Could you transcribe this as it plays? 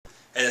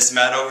Hey, it's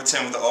Matt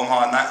Overton with the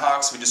Omaha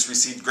Nighthawks. We just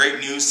received great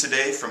news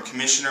today from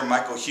Commissioner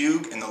Michael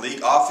Hugh in the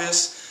league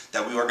office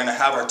that we are going to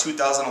have our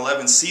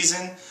 2011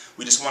 season.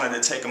 We just wanted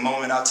to take a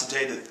moment out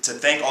today to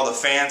thank all the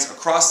fans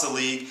across the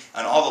league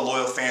and all the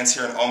loyal fans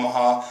here in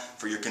Omaha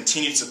for your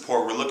continued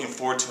support. We're looking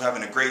forward to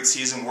having a great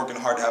season, working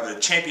hard to have a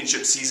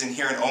championship season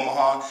here in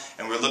Omaha,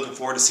 and we're looking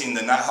forward to seeing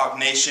the Nighthawk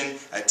Nation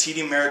at TD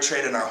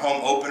Ameritrade in our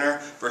home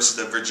opener versus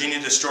the Virginia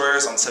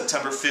Destroyers on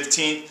September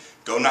 15th.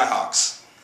 Go Nighthawks!